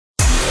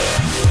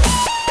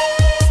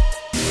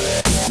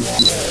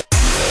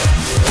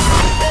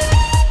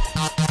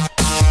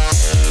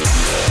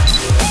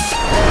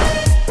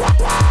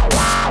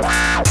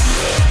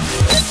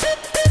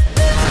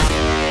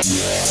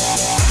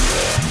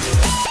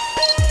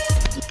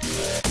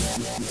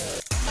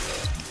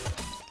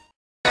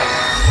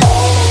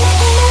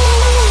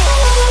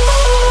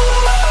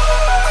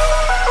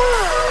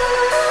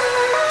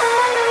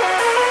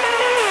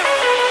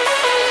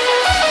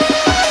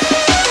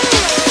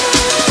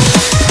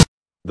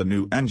The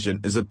new engine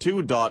is a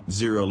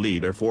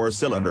 2.0-liter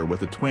four-cylinder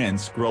with a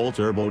twin-scroll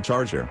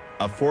turbocharger,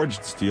 a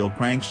forged steel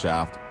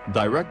crankshaft,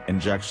 direct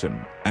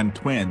injection, and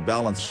twin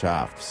balance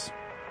shafts.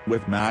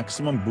 With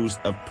maximum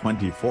boost of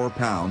 24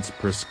 pounds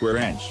per square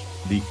inch,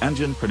 the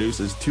engine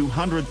produces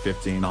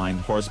 259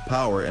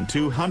 horsepower and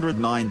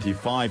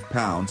 295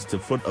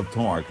 pounds-to-foot of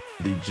torque.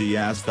 The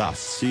GS thus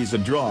sees a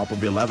drop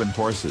of 11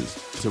 horses.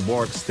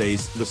 Torque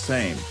stays the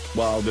same,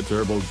 while the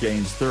turbo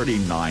gains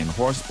 39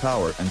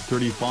 horsepower and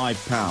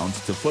 35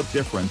 pounds-to-foot.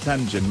 Different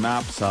engine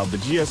maps have the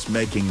GS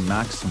making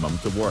maximum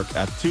torque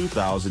at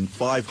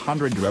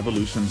 2,500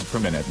 revolutions per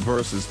minute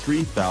versus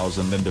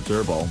 3,000 in the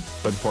turbo,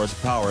 but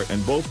horsepower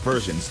in both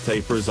versions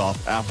tapers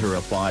off after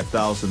a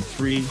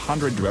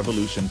 5,300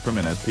 revolution per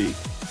minute peak.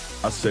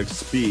 A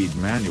 6-speed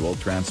manual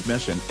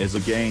transmission is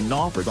again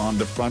offered on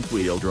the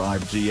front-wheel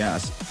drive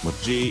GS, with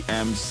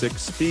GM's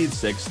 6-speed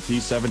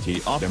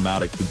 60/70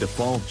 automatic the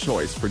default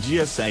choice for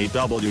GS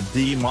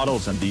AWD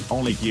models and the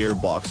only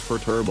gearbox for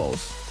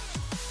turbos.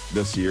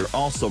 This year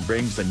also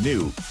brings a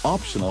new,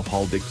 optional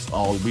Haldex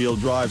all-wheel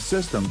drive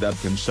system that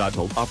can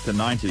shuttle up to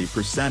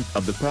 90%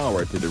 of the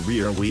power to the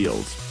rear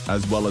wheels,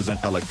 as well as an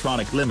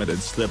electronic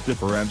limited-slip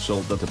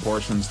differential that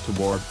apportions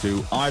torque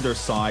to either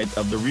side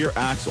of the rear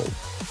axle.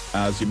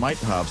 As you might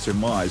have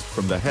surmised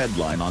from the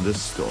headline on this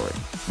story,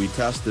 we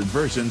tested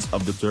versions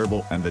of the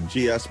turbo and the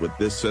GS with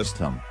this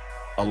system.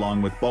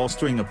 Along with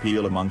bolstering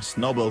appeal among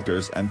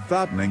Snowbelters and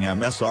fattening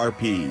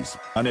MSRPs,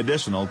 an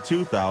additional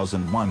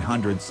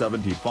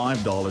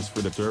 $2,175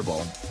 for the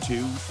turbo,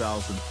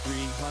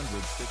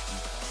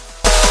 $2,360.